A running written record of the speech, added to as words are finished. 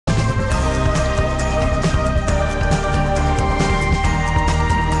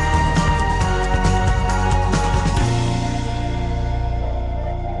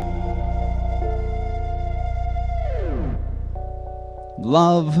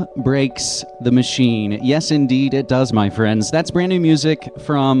Love breaks the machine. Yes, indeed, it does, my friends. That's brand new music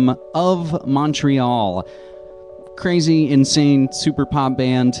from Of Montreal. Crazy, insane, super pop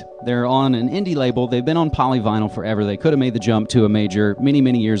band. They're on an indie label. They've been on polyvinyl forever. They could have made the jump to a major many,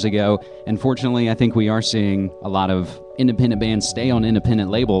 many years ago. And fortunately, I think we are seeing a lot of independent bands stay on independent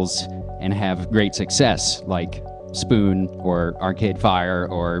labels and have great success, like Spoon or Arcade Fire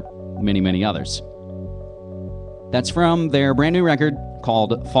or many, many others. That's from their brand new record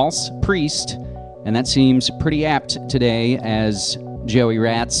called False Priest, and that seems pretty apt today as Joey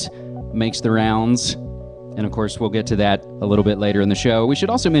Rats makes the rounds. And of course, we'll get to that a little bit later in the show. We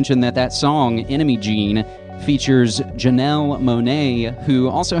should also mention that song, Enemy Gene, features Janelle Monáe, who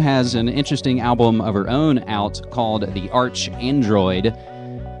also has an interesting album of her own out called The Arch Android.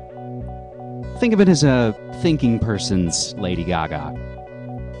 Think of it as a thinking person's Lady Gaga.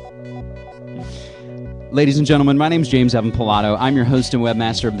 Ladies and gentlemen, my name is James Evan Pilato. I'm your host and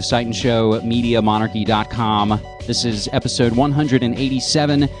webmaster of the site and show, MediaMonarchy.com. This is episode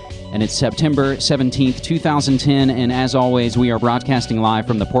 187, and it's September 17th, 2010. And as always, we are broadcasting live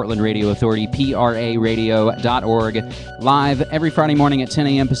from the Portland Radio Authority, PRAradio.org, live every Friday morning at 10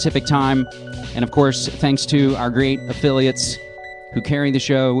 a.m. Pacific Time. And of course, thanks to our great affiliates who carry the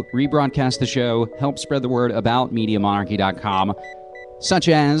show, rebroadcast the show, help spread the word about MediaMonarchy.com. Such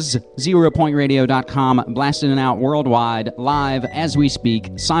as ZeroPointRadio.com, blasting it out worldwide, live as we speak,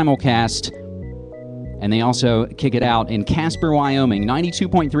 simulcast. And they also kick it out in Casper, Wyoming,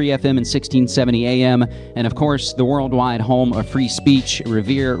 92.3 FM and 1670 AM. And of course, the worldwide home of free speech,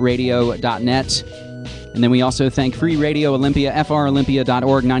 RevereRadio.net. And then we also thank Free Radio Olympia,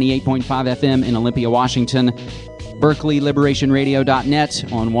 FROlympia.org, 98.5 FM in Olympia, Washington.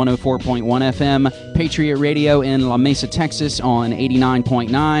 BerkeleyLiberationRadio.net on 104.1 FM, Patriot Radio in La Mesa, Texas on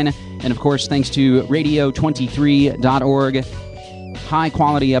 89.9, and of course thanks to Radio23.org,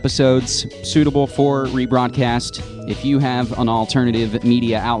 high-quality episodes suitable for rebroadcast. If you have an alternative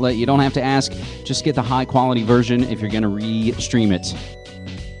media outlet, you don't have to ask, just get the high-quality version if you're going to re-stream it.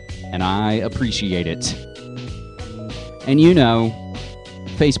 And I appreciate it. And you know,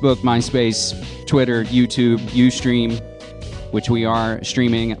 Facebook, MySpace, Twitter, YouTube, Ustream, which we are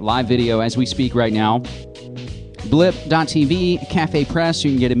streaming live video as we speak right now. Blip.tv, Cafe Press,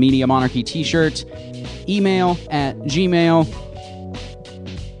 you can get a Media Monarchy t-shirt. Email at Gmail,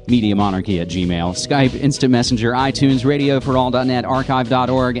 MediaMonarchy@gmail. Skype, Instant Messenger, iTunes, RadioForAll.net,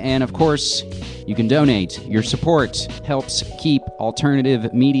 Archive.org, and of course, you can donate. Your support helps keep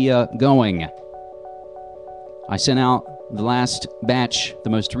alternative media going. I sent out the last batch, the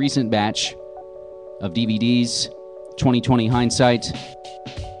most recent batch, of DVDs, 2020 hindsight,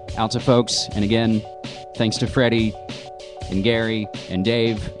 out to folks. And again, thanks to Freddie and Gary and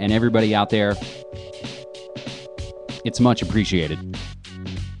Dave and everybody out there. It's much appreciated.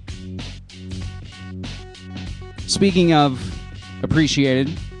 Speaking of appreciated,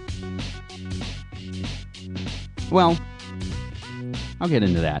 well, I'll get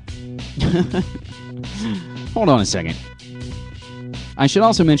into that. Hold on a second. I should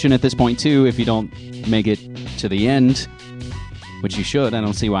also mention at this point, too, if you don't make it to the end, which you should, I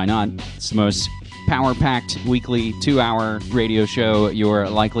don't see why not. It's the most power-packed weekly 2-hour radio show you're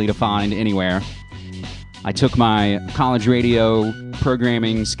likely to find anywhere. I took my college radio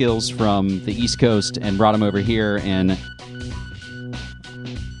programming skills from the East Coast and brought them over here, and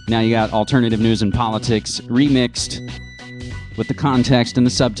now you got alternative news and politics remixed with the context and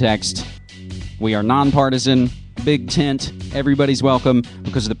the subtext. We are nonpartisan, big tent, everybody's welcome,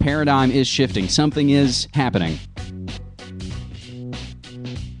 because the paradigm is shifting. Something is happening.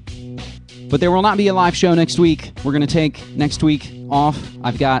 But there will not be a live show next week. We're going to take next week off.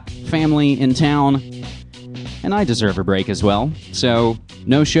 I've got family in town, and I deserve a break as well. So,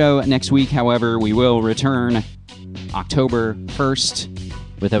 no show next week. However, we will return October 1st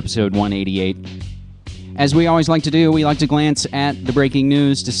with episode 188. As we always like to do, we like to glance at the breaking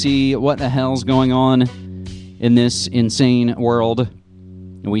news to see what the hell's going on in this insane world.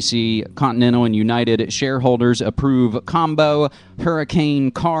 And we see Continental and United shareholders approve combo. Hurricane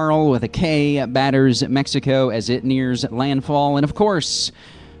Carl with a K batters Mexico as it nears landfall. And of course,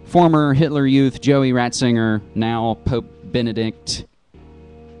 former Hitler Youth Joey Ratzinger, now Pope Benedict,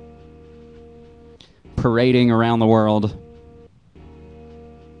 parading around the world.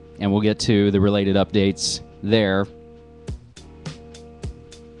 And we'll get to the related updates there.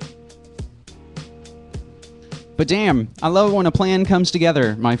 But damn, I love when a plan comes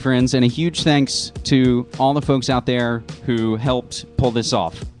together, my friends, and a huge thanks to all the folks out there who helped pull this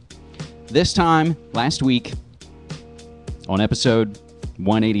off. This time, last week, on episode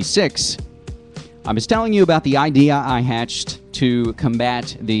 186, I was telling you about the idea I hatched to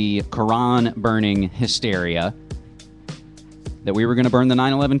combat the Quran burning hysteria that we were going to burn the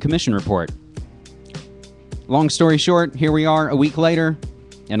 9/11 Commission report. Long story short, here we are a week later,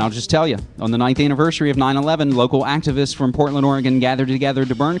 and I'll just tell you, on the 9th anniversary of 9/11, local activists from Portland, Oregon gathered together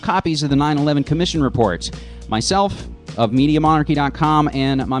to burn copies of the 9/11 Commission report. Myself, of MediaMonarchy.com,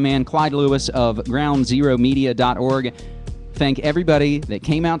 and my man Clyde Lewis of GroundZeroMedia.org thank everybody that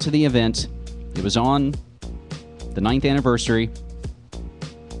came out to the event. It was on the 9th anniversary.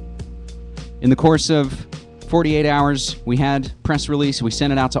 In the course of 48 hours, we had press release. We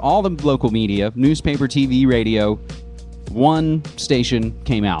sent it out to all the local media, newspaper, TV, radio. One station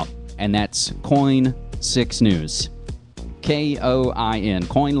came out, and that's Coin 6 News. K-O-I-N,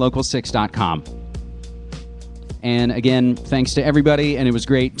 coinlocal6.com. And again, thanks to everybody, and it was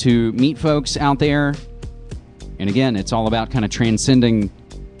great to meet folks out there. And again, it's all about kind of transcending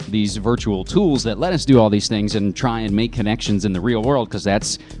these virtual tools that let us do all these things and try and make connections in the real world, because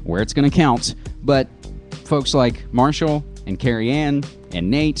that's where it's going to count. But folks like Marshall and Carrie Ann and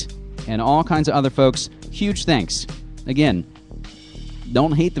Nate and all kinds of other folks, huge thanks. Again,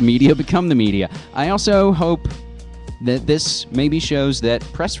 don't hate the media, become the media. I also hope that this maybe shows that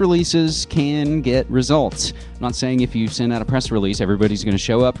press releases can get results. I'm not saying if you send out a press release, everybody's going to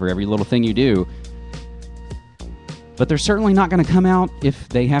show up for every little thing you do. But they're certainly not going to come out if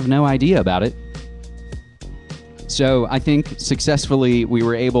they have no idea about it. So I think successfully we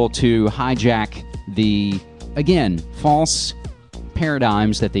were able to hijack the, again, false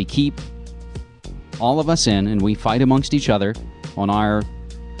paradigms that they keep all of us in, and we fight amongst each other on our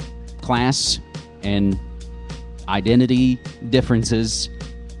class and identity differences,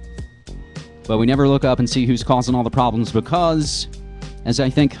 but we never look up and see who's causing all the problems, because, as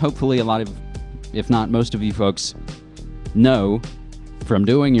I think hopefully a lot of, if not most of you folks know from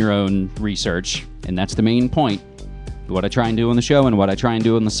doing your own research, and that's the main point, what I try and do on the show and what I try and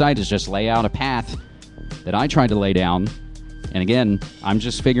do on the site is just lay out a path that I try to lay down. And again, I'm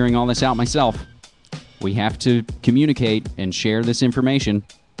just figuring all this out myself. We have to communicate and share this information.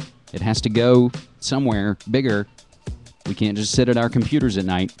 It has to go somewhere bigger. We can't just sit at our computers at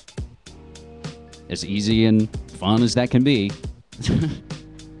night. As easy and fun as that can be.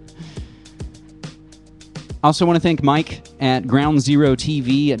 I also want to thank Mike at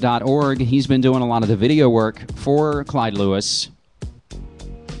GroundZeroTV.org. He's been doing a lot of the video work for Clyde Lewis.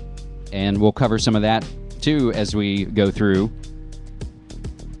 And we'll cover some of that, too, as we go through.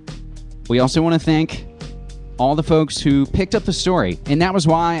 We also want to thank all the folks who picked up the story. And that was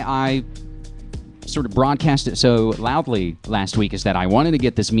why I sort of broadcast it so loudly last week, is that I wanted to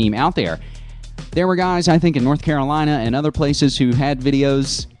get this meme out there. There were guys, I think, in North Carolina and other places who had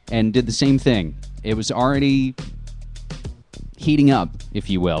videos and did the same thing. It was already heating up, if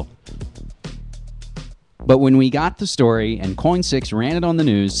you will. But when we got the story and Coin6 ran it on the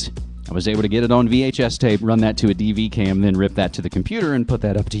news, I was able to get it on VHS tape, run that to a DV cam, then rip that to the computer and put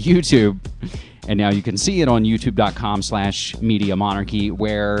that up to YouTube. And now you can see it on youtube.com/MediaMonarchy,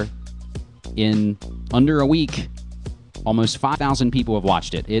 where in under a week, almost 5,000 people have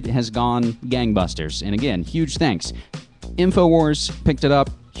watched it. It has gone gangbusters. And again, huge thanks. InfoWars picked it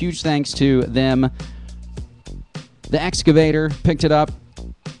up. Huge thanks to them. The Excavator picked it up.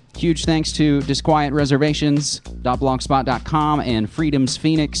 Huge thanks to disquietreservations.blogspot.com and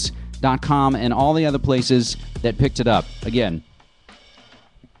freedomsphoenix.com and all the other places that picked it up. Again,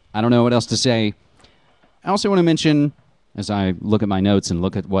 I don't know what else to say. I also want to mention, as I look at my notes and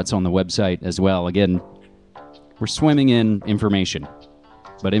look at what's on the website as well, again, we're swimming in information.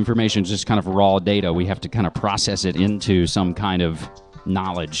 But information is just kind of raw data. We have to kind of process it into some kind of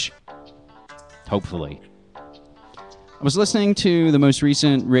knowledge, hopefully. I was listening to the most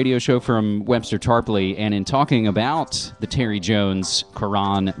recent radio show from Webster Tarpley, and in talking about the Terry Jones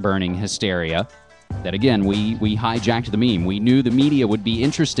Quran burning hysteria, that again, we hijacked the meme. We knew the media would be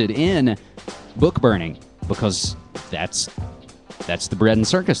interested in book burning because that's the bread and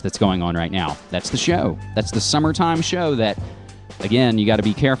circus that's going on right now. That's the show. That's the summertime show that, again, you got to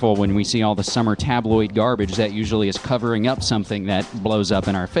be careful when we see all the summer tabloid garbage that usually is covering up something that blows up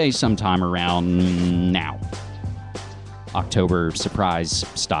in our face sometime around now. October surprise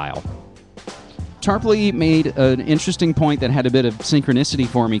style. Tarpley made an interesting point that had a bit of synchronicity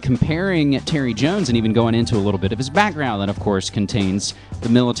for me, comparing Terry Jones and even going into a little bit of his background that, of course, contains the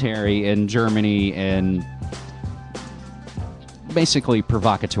military in Germany and basically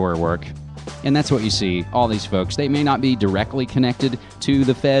provocateur work. And that's what you see, all these folks. They may not be directly connected to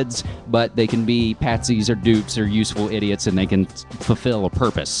the feds, but they can be patsies or dupes or useful idiots, and they can fulfill a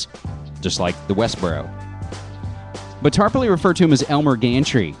purpose, just like the Westboro. But Tarpley referred to him as Elmer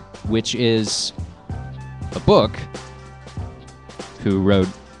Gantry, which is a book who wrote,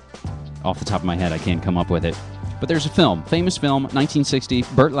 off the top of my head, I can't come up with it. But there's a film, famous film, 1960,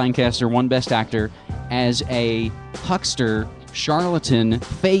 Burt Lancaster won Best Actor as a huckster, charlatan,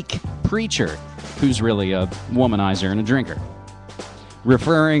 fake preacher who's really a womanizer and a drinker.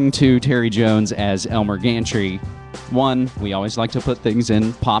 Referring to Terry Jones as Elmer Gantry, one, we always like to put things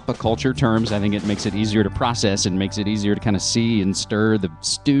in pop culture terms. I think it makes it easier to process and makes it easier to kind of see and stir the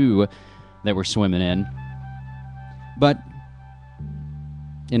stew that we're swimming in. But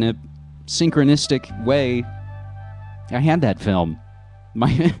in a synchronistic way, I had that film.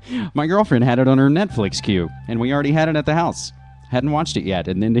 My girlfriend had it on her Netflix queue, and we already had it at the house. Hadn't watched it yet,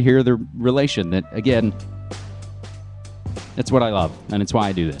 and then to hear the relation that, again, that's what I love, and it's why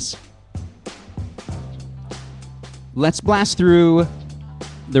I do this. Let's blast through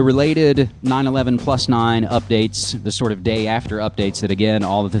the related 9/11 plus 9 updates, the sort of day after updates that, again,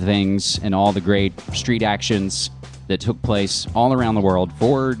 all of the things and all the great street actions that took place all around the world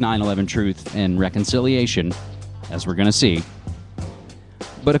for 9/11 truth and reconciliation, as we're going to see.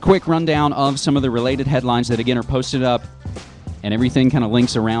 But a quick rundown of some of the related headlines that, again, are posted up, and everything kind of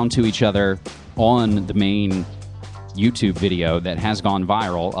links around to each other on the main YouTube video that has gone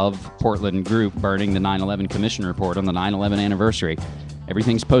viral of Portland group burning the 9/11 Commission report on the 9/11 anniversary.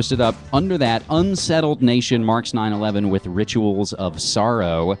 Everything's posted up under that. Unsettled nation marks 9/11 with rituals of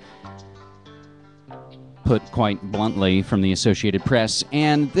sorrow, put quite bluntly from the Associated Press.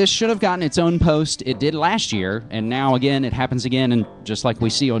 And this should have gotten its own post. It did last year, and now again it happens again, and just like we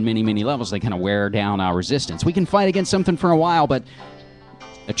see on many, many levels, they kind of wear down our resistance. We can fight against something for a while, but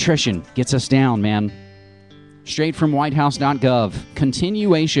attrition gets us down, man. Straight from whitehouse.gov,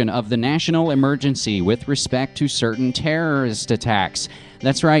 continuation of the national emergency with respect to certain terrorist attacks.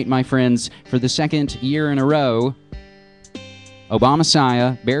 That's right, my friends. For the second year in a row,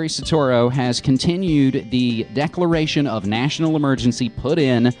 Obama-Messiah Barry Soetoro has continued the declaration of national emergency put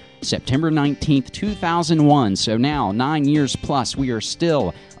in September 19th, 2001. So now, 9 years plus, we are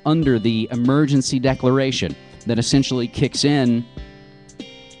still under the emergency declaration that essentially kicks in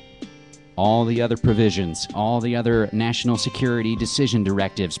all the other provisions, all the other national security decision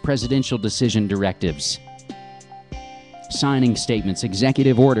directives, presidential decision directives, signing statements,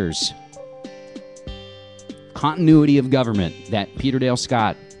 executive orders, continuity of government that Peter Dale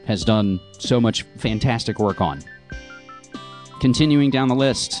Scott has done so much fantastic work on. Continuing down the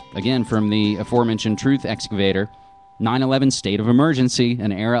list, again from the aforementioned Truth Excavator, 9/11 state of emergency,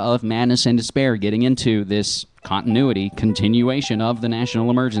 an era of madness and despair, getting into this continuity, continuation of the national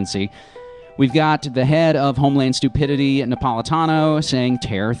emergency. We've got the head of Homeland Stupidity, Napolitano, saying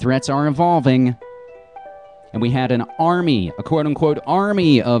terror threats are evolving. And we had an army, a quote-unquote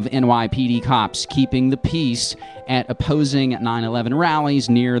army of NYPD cops keeping the peace at opposing 9/11 rallies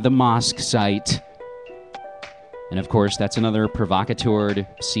near the mosque site. And of course, that's another provocateur,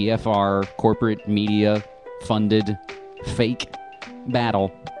 CFR, corporate media funded fake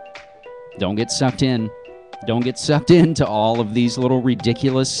battle. Don't get sucked in. Don't get sucked into all of these little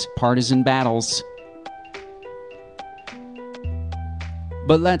ridiculous partisan battles.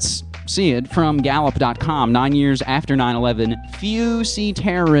 But let's see it from Gallup.com. 9 years after 9/11, few see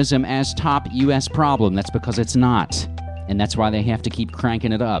terrorism as top U.S. problem. That's because it's not. And that's why they have to keep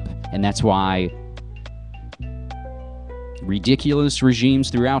cranking it up. And that's why ridiculous regimes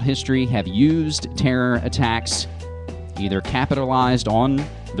throughout history have used terror attacks, either capitalized on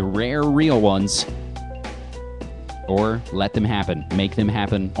the rare real ones, or let them happen, make them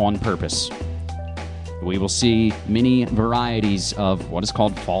happen on purpose. We will see many varieties of what is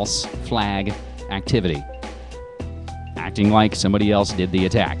called false flag activity, acting like somebody else did the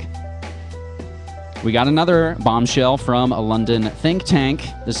attack. We got another bombshell from a London think tank.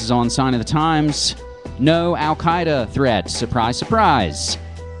 This is on Sign of the Times. No al-qaeda threat. Surprise, surprise.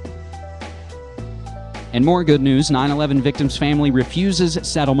 And more good news, 9/11 victims' family refuses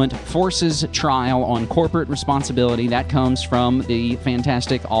settlement, forces trial on corporate responsibility. That comes from the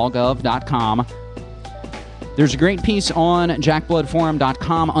fantastic allgov.com. There's a great piece on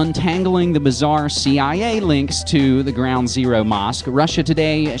jackbloodforum.com untangling the bizarre CIA links to the Ground Zero Mosque. Russia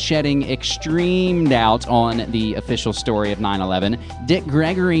Today shedding extreme doubt on the official story of 9/11. Dick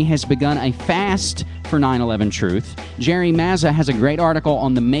Gregory has begun a fast for 9/11 truth. Jerry Mazza has a great article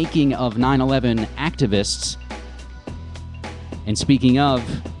on the making of 9/11 activists. And speaking of,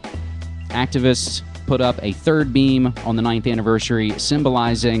 activists put up a third beam on the 9th anniversary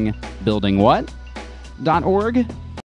symbolizing building what? .org.